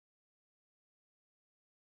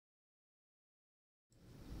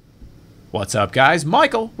What's up, guys?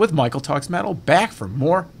 Michael with Michael Talks Metal, back for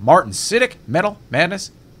more Martensitic Metal Madness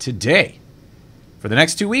today. For the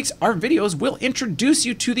next 2 weeks, our videos will introduce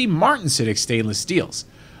you to the Martensitic stainless steels.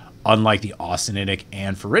 Unlike the austenitic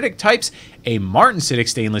and ferritic types, a Martensitic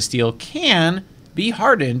stainless steel can be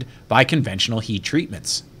hardened by conventional heat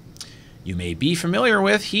treatments. You may be familiar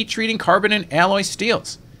with heat treating carbon and alloy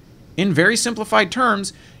steels. In very simplified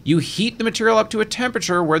terms, you heat the material up to a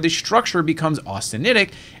temperature where the structure becomes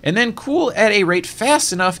austenitic and then cool at a rate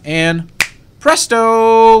fast enough and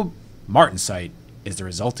presto, martensite is the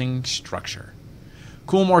resulting structure.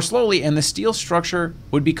 Cool more slowly and the steel structure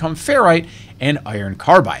would become ferrite and iron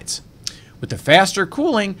carbides. With the faster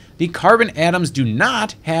cooling, the carbon atoms do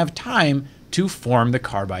not have time to form the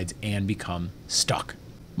carbides and become stuck.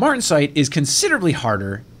 Martensite is considerably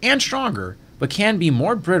harder and stronger, but can be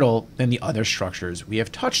more brittle than the other structures we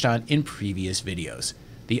have touched on in previous videos,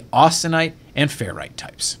 the austenite and ferrite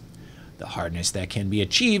types. The hardness that can be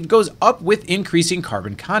achieved goes up with increasing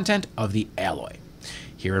carbon content of the alloy.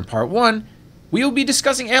 Here in part 1, we will be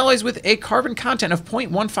discussing alloys with a carbon content of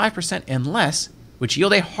 0.15% and less, which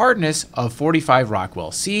yield a hardness of 45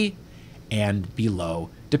 Rockwell C and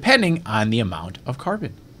below, depending on the amount of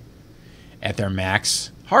carbon. At their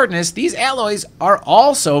max hardness, these alloys are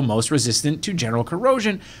also most resistant to general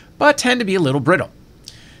corrosion, but tend to be a little brittle.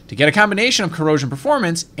 To get a combination of corrosion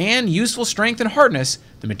performance and useful strength and hardness,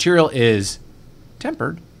 the material is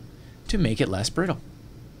tempered to make it less brittle.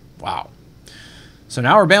 Wow. So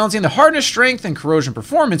now we're balancing the hardness, strength, and corrosion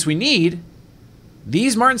performance we need.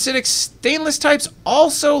 These Martensitic stainless types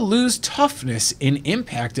also lose toughness in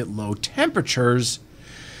impact at low temperatures,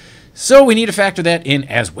 so we need to factor that in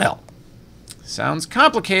as well. Sounds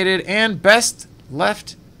complicated and best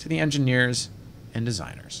left to the engineers and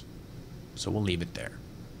designers. So we'll leave it there.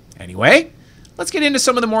 Anyway, let's get into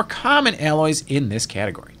some of the more common alloys in this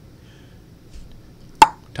category.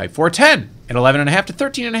 Type 410 at 11.5 to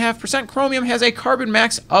 13.5% chromium has a carbon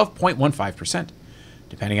max of 0.15%.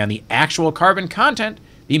 Depending on the actual carbon content,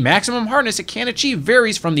 the maximum hardness it can achieve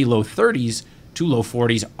varies from the low 30s to low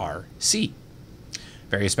 40s RC.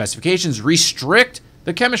 Various specifications restrict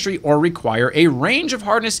the chemistry or require a range of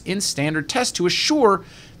hardness in standard tests to assure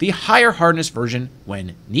the higher hardness version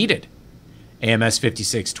when needed. AMS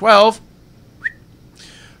 5612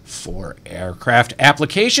 for aircraft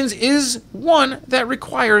applications is one that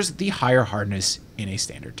requires the higher hardness in a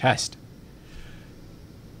standard test.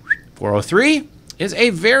 403 is a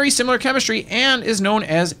very similar chemistry and is known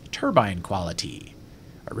as turbine quality.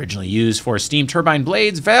 Originally used for steam turbine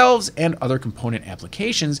blades, valves, and other component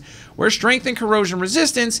applications where strength and corrosion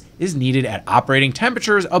resistance is needed at operating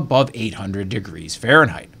temperatures above 800 degrees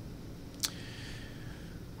Fahrenheit.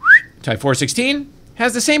 Type 416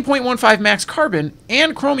 has the same 0.15 max carbon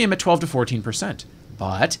and chromium at 12 to 14%,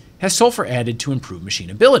 but has sulfur added to improve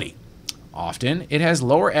machinability. Often, it has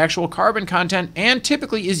lower actual carbon content and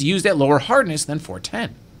typically is used at lower hardness than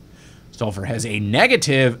 410. Sulfur has a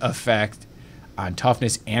negative effect on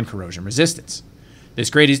toughness and corrosion resistance. This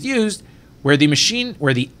grade is used where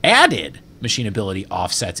the added machinability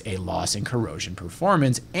offsets a loss in corrosion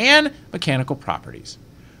performance and mechanical properties.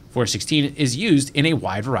 416 is used in a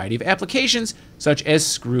wide variety of applications, such as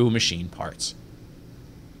screw machine parts.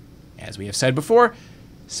 As we have said before,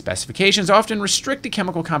 specifications often restrict the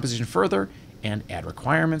chemical composition further and add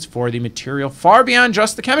requirements for the material far beyond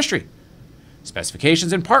just the chemistry.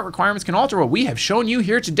 Specifications and part requirements can alter what we have shown you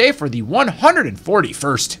here today for the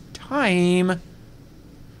 141st time.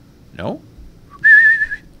 No?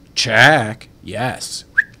 Check. Yes.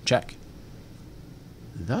 Check.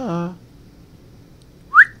 The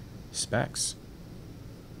specs.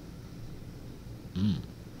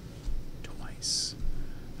 Twice.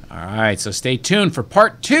 All right, so stay tuned for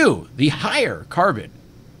part 2, the higher carbon,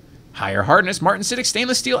 higher hardness Martensitic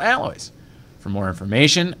stainless steel alloys. For more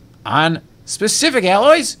information on specific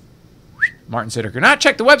alloys, Martensitic or not,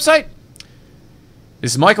 check the website.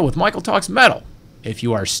 This is Michael with Michael Talks Metal. If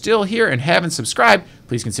you are still here and haven't subscribed,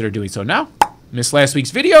 please consider doing so now. Missed last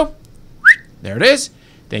week's video? There it is.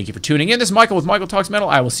 Thank you for tuning in. This is Michael with Michael Talks Metal.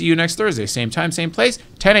 I will see you next Thursday, same time, same place,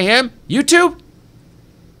 10 a.m. YouTube.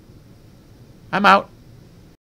 I'm out.